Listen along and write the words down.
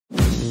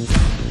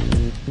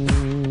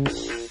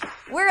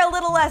We're a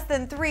little less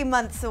than 3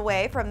 months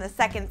away from the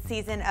second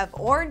season of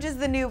Orange is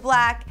the New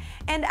Black,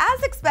 and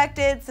as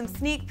expected, some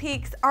sneak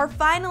peeks are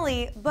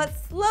finally, but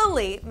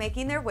slowly,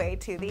 making their way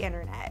to the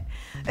internet.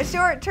 A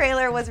short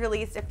trailer was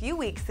released a few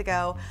weeks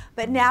ago,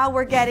 but now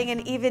we're getting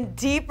an even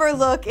deeper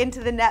look into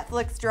the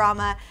Netflix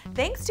drama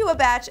thanks to a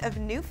batch of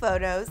new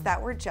photos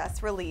that were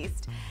just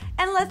released.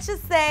 And let's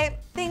just say,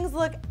 things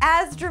look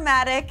as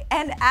dramatic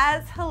and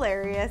as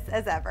hilarious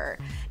as ever.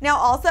 Now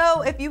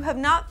also, if you have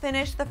not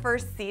finished the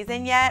first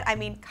season yet, I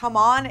mean, come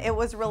on, it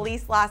was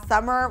released last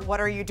summer, what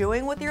are you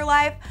doing with your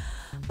life?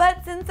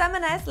 But since I'm a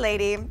nice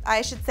lady,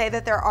 I should say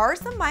that there are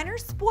some minor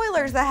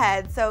spoilers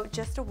ahead, so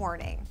just a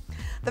warning.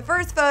 The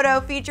first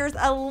photo features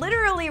a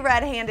literally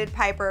red-handed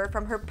Piper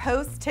from her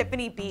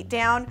post-Tiffany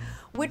beatdown,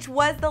 which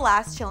was the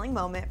last chilling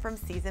moment from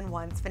season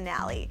 1's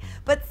finale.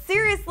 But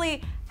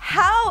seriously,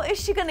 how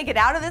is she gonna get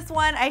out of this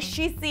one, as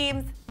she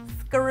seems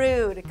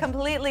screwed,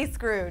 completely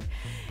screwed?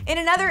 In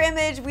another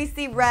image, we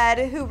see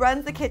Red, who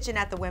runs the kitchen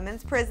at the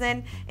women's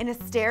prison, in a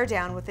stare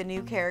down with a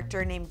new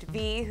character named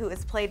V, who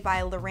is played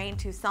by Lorraine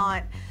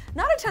Toussaint.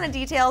 Not a ton of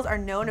details are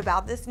known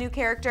about this new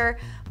character,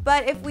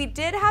 but if we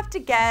did have to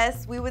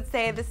guess, we would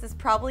say this is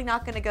probably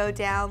not going to go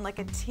down like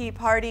a tea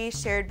party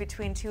shared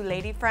between two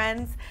lady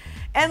friends.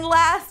 And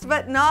last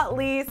but not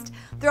least,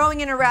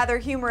 throwing in a rather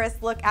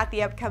humorous look at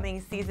the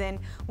upcoming season,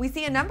 we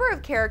see a number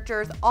of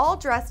characters all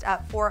dressed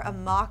up for a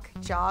mock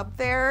job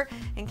fair.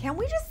 And can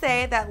we just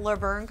say that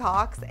Laverne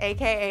Cox,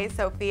 aka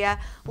Sophia,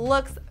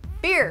 looks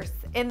fierce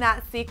in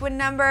that sequin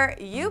number?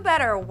 You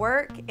better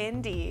work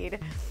indeed.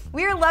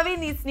 We are loving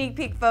these sneak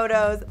peek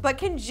photos, but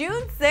can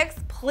June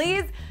 6th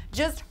please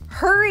just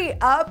hurry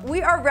up?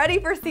 We are ready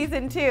for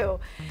season 2.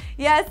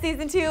 Yes,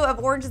 season 2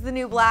 of Orange is the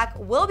New Black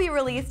will be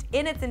released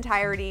in its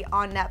entirety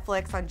on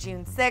Netflix on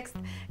June 6th,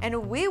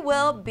 and we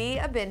will be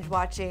a binge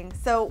watching.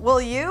 So will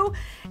you?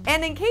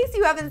 And in case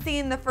you haven't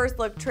seen the first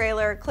look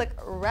trailer, click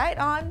right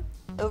on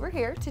over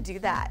here to do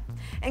that.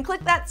 And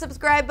click that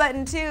subscribe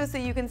button too so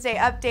you can stay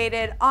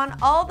updated on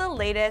all the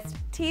latest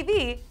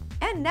TV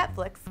and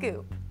Netflix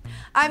scoop.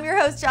 I'm your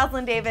host,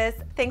 Jocelyn Davis.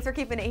 Thanks for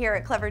keeping it here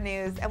at Clevver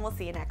News, and we'll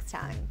see you next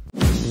time.